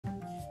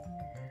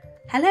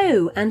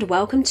Hello and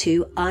welcome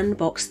to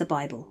Unbox the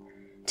Bible.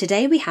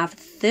 Today we have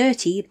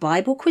 30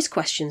 Bible quiz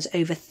questions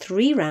over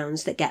 3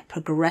 rounds that get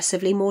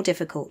progressively more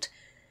difficult.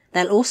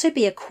 There'll also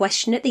be a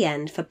question at the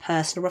end for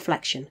personal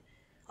reflection.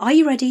 Are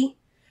you ready?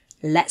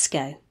 Let's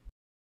go.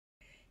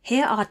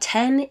 Here are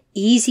 10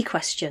 easy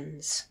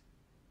questions.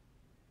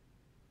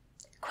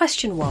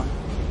 Question 1.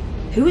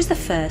 Who was the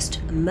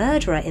first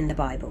murderer in the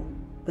Bible?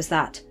 Was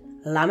that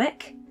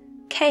Lamech,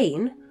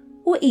 Cain,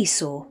 or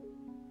Esau?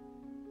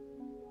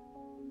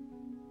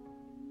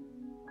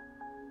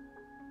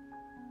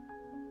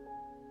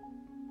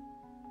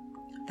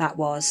 That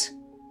was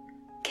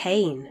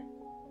Cain.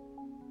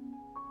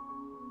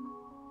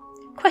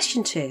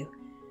 Question 2.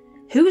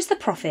 Who was the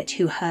prophet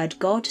who heard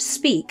God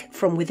speak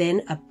from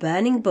within a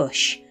burning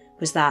bush?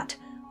 Was that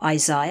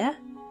Isaiah,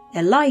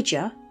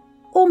 Elijah,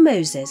 or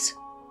Moses?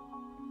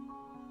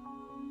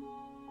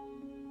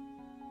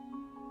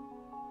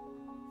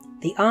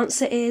 The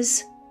answer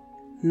is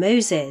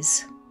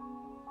Moses.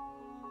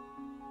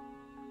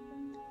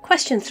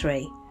 Question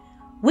 3.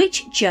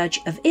 Which judge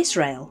of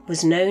Israel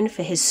was known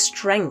for his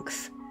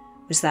strength?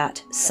 Was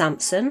that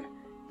Samson,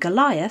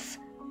 Goliath,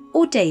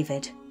 or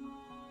David?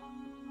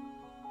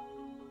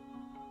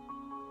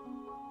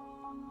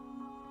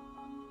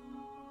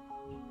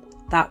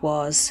 That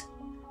was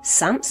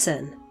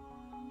Samson.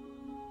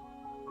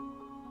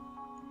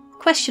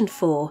 Question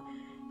 4.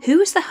 Who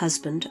was the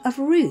husband of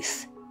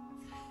Ruth?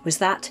 Was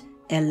that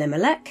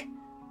Elimelech,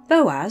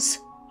 Boaz,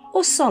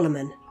 or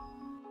Solomon?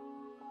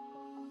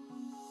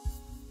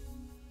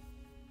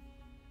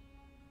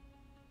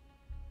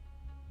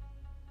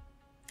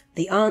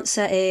 The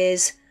answer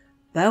is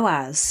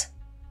Boaz.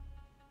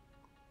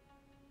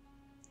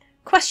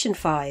 Question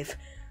 5.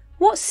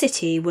 What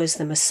city was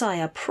the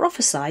Messiah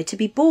prophesied to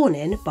be born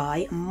in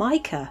by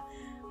Micah?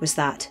 Was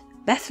that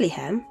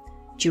Bethlehem,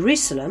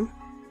 Jerusalem,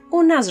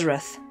 or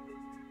Nazareth?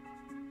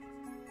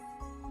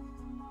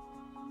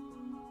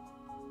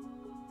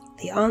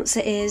 The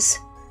answer is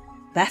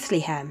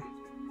Bethlehem.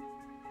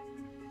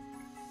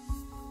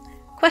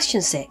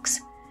 Question 6.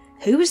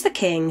 Who was the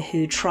king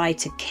who tried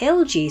to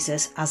kill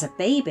Jesus as a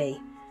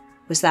baby?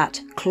 Was that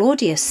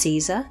Claudius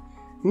Caesar,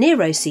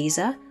 Nero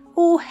Caesar,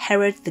 or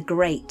Herod the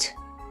Great?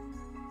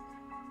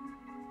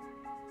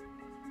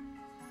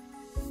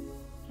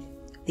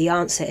 The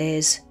answer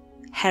is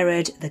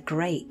Herod the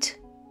Great.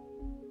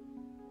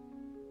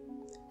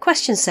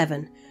 Question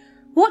 7.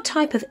 What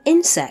type of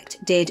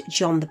insect did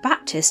John the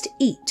Baptist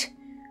eat?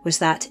 Was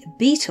that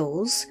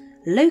beetles,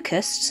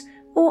 locusts,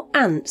 or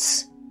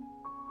ants?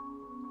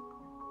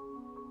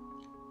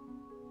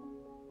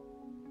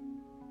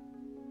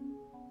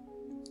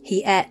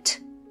 He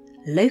ate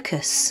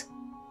locusts.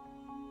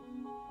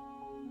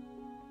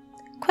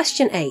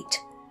 Question 8.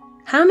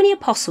 How many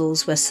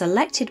apostles were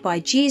selected by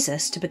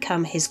Jesus to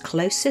become his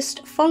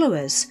closest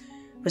followers?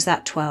 Was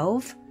that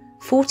 12,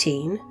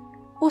 14,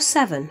 or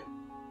 7?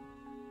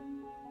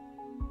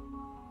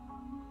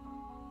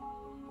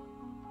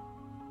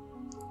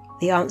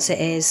 The answer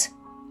is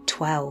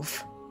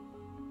 12.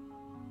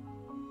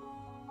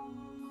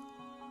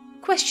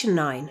 Question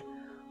 9.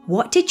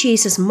 What did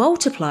Jesus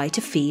multiply to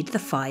feed the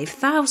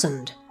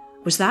 5,000?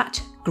 Was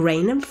that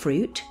grain and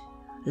fruit,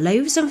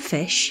 loaves and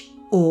fish,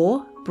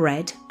 or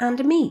bread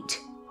and meat?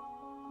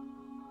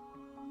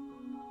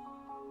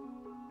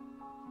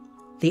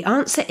 The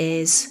answer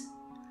is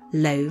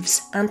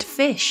loaves and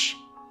fish.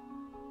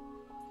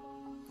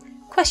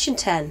 Question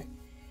 10.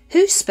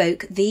 Who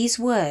spoke these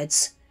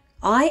words?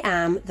 I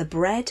am the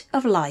bread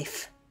of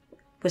life.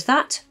 Was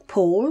that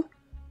Paul,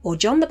 or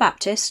John the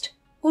Baptist,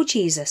 or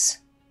Jesus?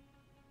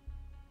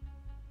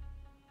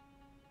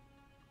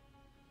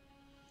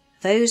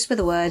 Those were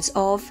the words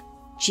of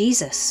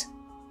Jesus.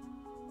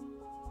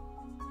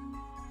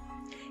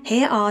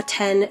 Here are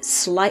 10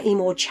 slightly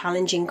more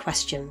challenging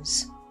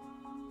questions.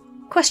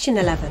 Question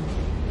 11.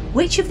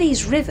 Which of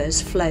these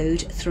rivers flowed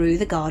through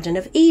the Garden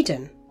of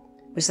Eden?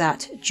 Was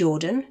that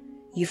Jordan,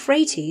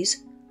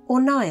 Euphrates,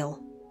 or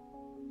Nile?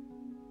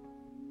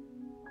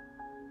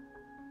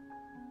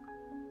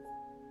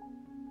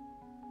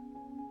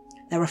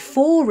 There are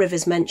 4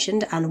 rivers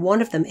mentioned and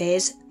one of them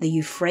is the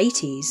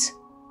Euphrates.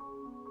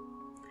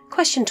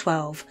 Question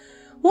 12.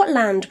 What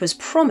land was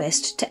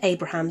promised to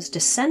Abraham's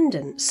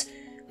descendants?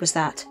 Was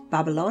that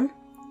Babylon,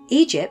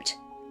 Egypt,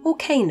 or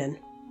Canaan?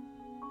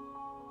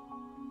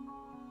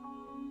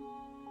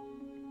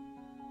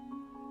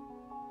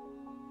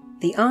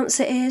 The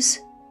answer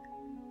is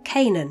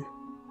Canaan.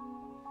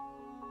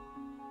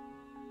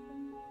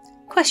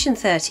 Question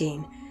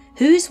 13.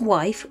 Whose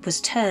wife was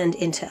turned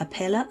into a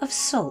pillar of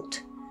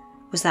salt?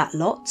 Was that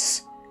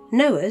Lot's,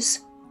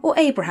 Noah's, or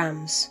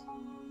Abraham's?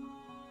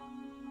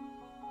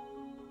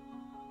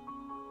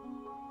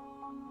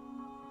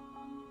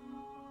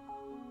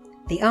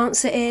 The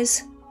answer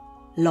is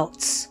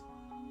Lot's.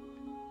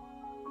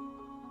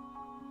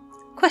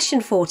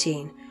 Question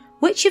 14.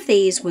 Which of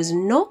these was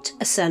not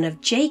a son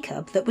of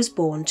Jacob that was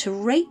born to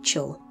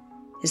Rachel?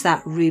 Is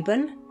that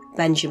Reuben,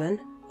 Benjamin,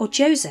 or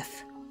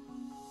Joseph?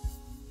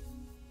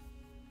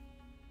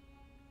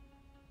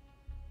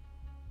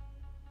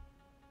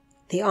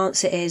 The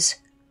answer is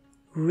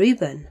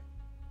Reuben.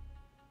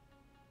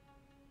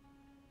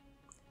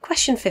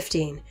 Question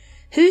 15.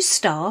 Whose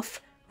staff,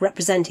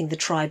 representing the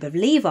tribe of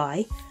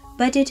Levi,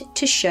 budded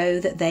to show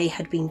that they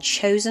had been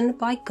chosen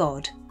by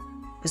God?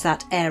 Was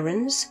that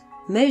Aaron's,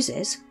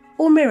 Moses,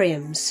 or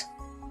Miriam's?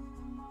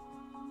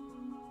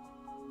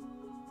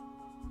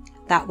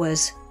 That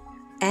was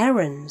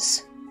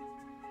Aaron's.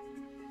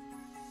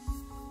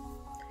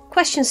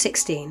 Question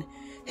 16.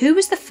 Who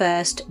was the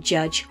first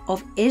judge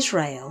of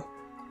Israel?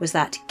 Was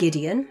that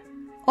Gideon,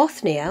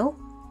 Othniel,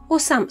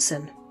 or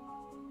Samson?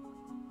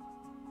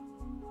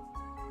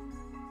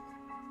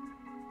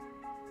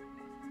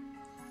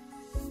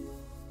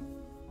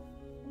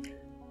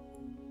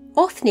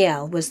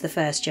 Othniel was the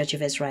first judge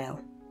of Israel.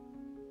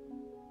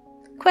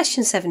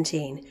 Question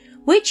 17.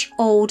 Which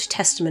Old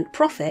Testament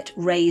prophet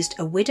raised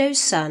a widow's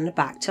son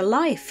back to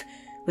life?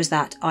 Was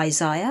that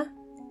Isaiah,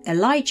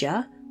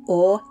 Elijah,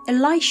 or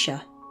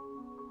Elisha?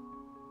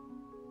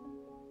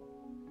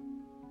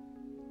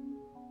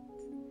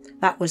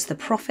 That was the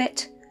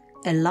prophet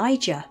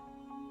Elijah.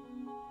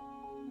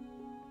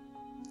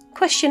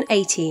 Question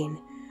 18.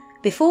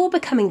 Before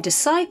becoming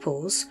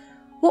disciples,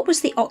 what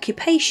was the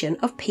occupation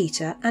of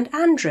Peter and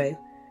Andrew?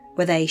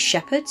 Were they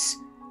shepherds,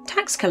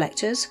 tax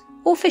collectors,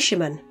 or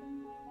fishermen?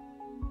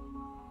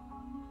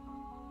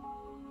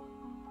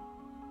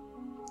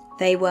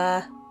 They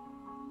were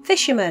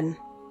fishermen.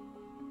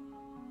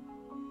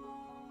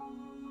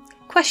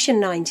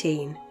 Question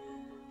 19.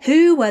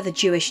 Who were the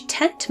Jewish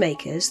tent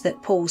makers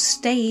that Paul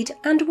stayed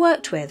and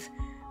worked with?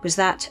 Was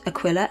that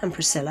Aquila and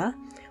Priscilla,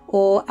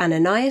 or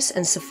Ananias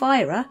and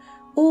Sapphira,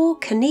 or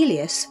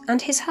Cornelius and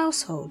his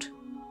household?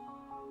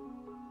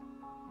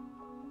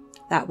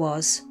 That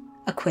was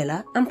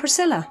Aquila and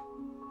Priscilla.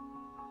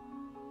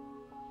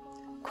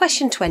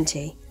 Question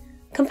 20.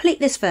 Complete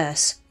this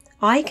verse.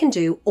 I can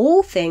do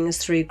all things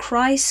through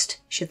Christ,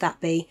 should that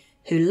be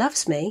who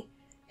loves me,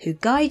 who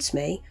guides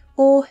me,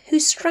 or who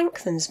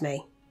strengthens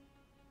me?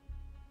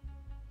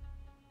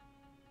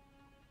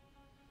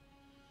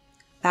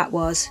 That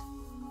was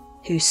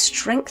who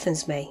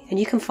strengthens me, and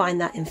you can find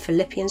that in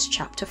Philippians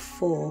chapter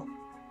 4.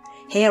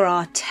 Here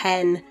are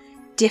 10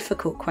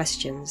 difficult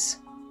questions.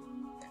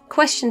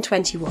 Question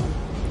 21.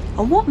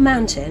 On what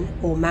mountain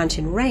or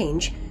mountain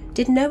range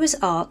did Noah's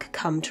Ark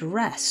come to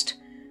rest?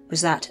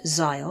 Was that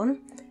Zion,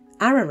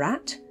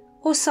 Ararat,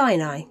 or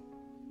Sinai?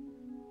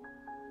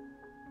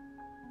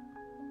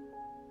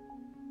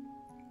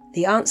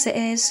 The answer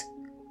is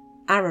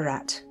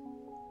Ararat.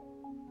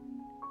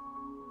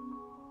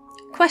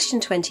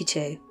 Question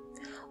 22.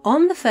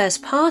 On the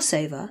first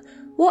Passover,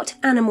 what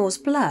animal's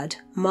blood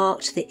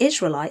marked the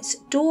Israelites'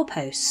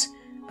 doorposts?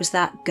 Was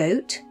that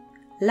goat,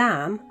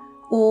 lamb,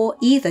 or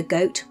either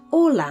goat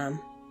or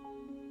lamb?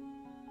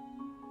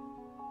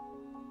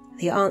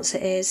 The answer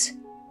is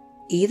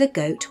either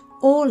goat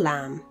or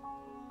lamb.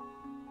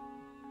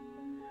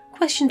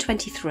 Question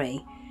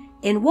 23.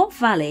 In what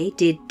valley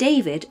did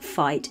David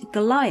fight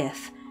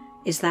Goliath?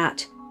 Is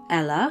that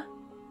Elah,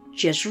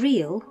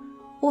 Jezreel,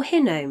 or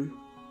Hinnom?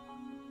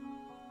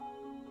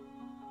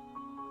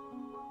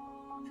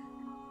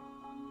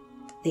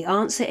 The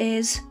answer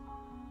is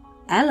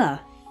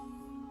Elah.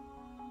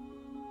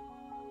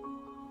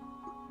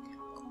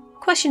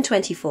 Question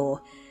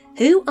 24.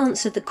 Who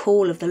answered the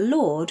call of the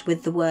Lord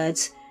with the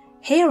words,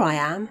 "Here I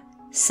am,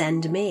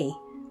 send me"?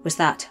 Was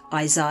that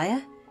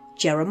Isaiah,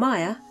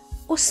 Jeremiah,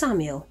 or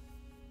Samuel?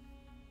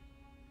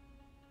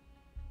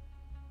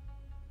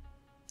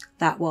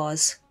 That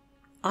was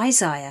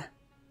Isaiah.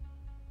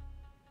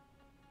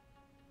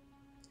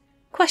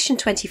 Question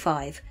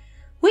 25.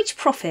 Which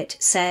prophet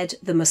said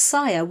the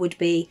Messiah would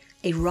be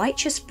a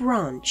righteous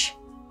branch?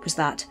 Was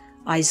that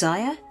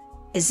Isaiah,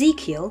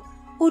 Ezekiel,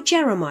 or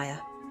Jeremiah?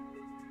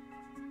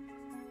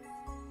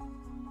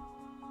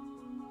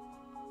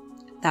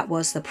 That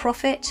was the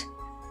prophet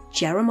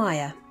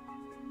Jeremiah.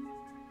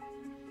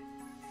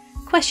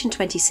 Question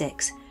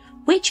 26.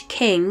 Which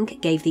king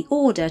gave the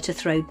order to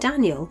throw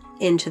Daniel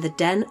into the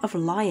den of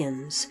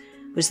lions?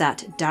 Was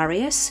that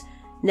Darius,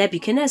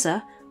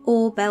 Nebuchadnezzar,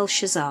 or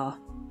Belshazzar?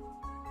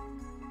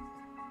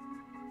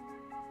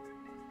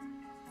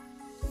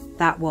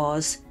 That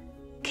was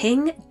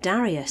King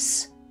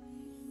Darius.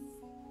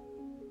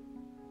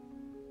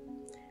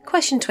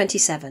 Question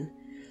 27.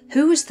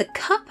 Who was the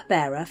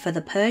cupbearer for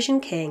the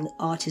Persian king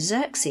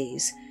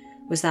Artaxerxes?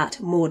 Was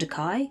that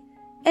Mordecai,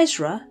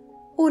 Ezra,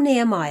 or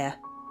Nehemiah?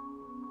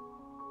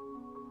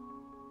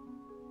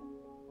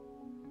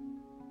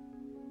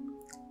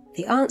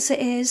 The answer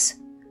is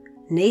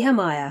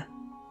Nehemiah.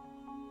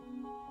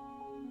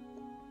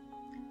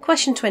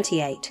 Question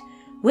 28.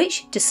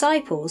 Which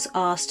disciples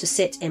asked to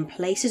sit in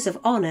places of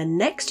honour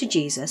next to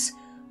Jesus,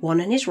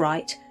 one on his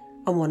right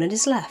and one on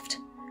his left?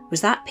 Was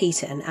that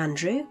Peter and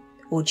Andrew,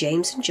 or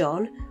James and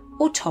John,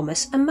 or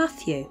Thomas and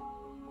Matthew?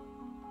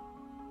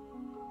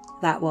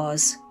 That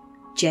was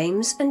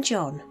James and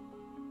John.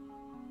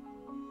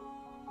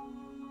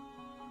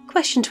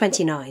 Question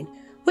 29.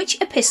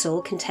 Which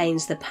epistle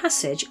contains the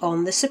passage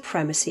on the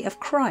supremacy of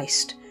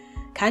Christ?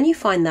 Can you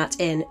find that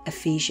in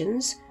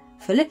Ephesians,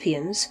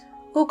 Philippians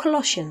or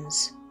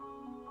Colossians?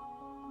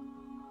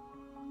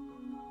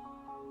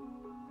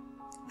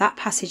 That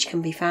passage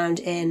can be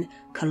found in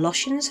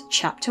Colossians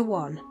chapter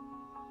 1.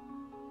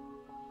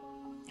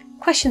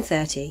 Question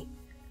 30.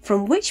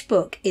 From which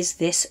book is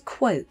this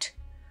quote?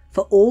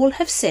 For all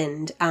have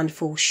sinned and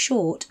fall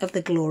short of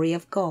the glory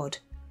of God.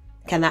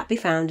 Can that be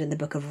found in the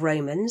book of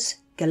Romans,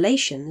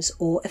 Galatians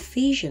or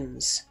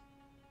Ephesians?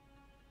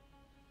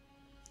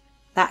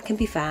 That can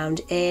be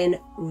found in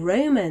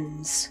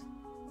Romans.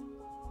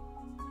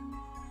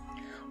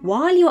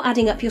 While you're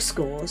adding up your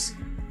scores,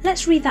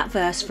 let's read that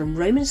verse from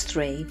Romans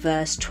 3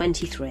 verse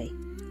 23.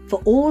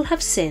 For all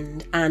have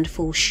sinned and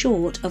fall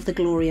short of the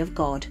glory of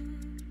God.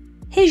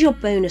 Here's your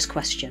bonus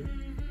question.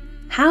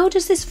 How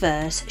does this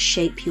verse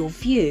shape your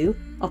view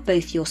of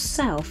both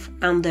yourself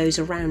and those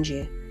around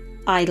you?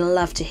 I'd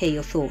love to hear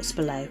your thoughts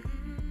below.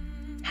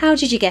 How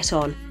did you get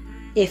on?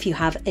 If you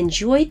have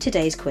enjoyed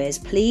today's quiz,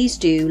 please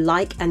do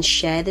like and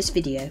share this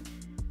video.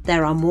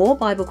 There are more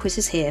Bible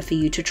quizzes here for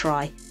you to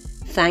try.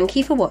 Thank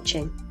you for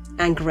watching,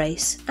 and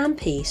grace and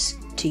peace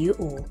to you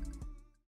all.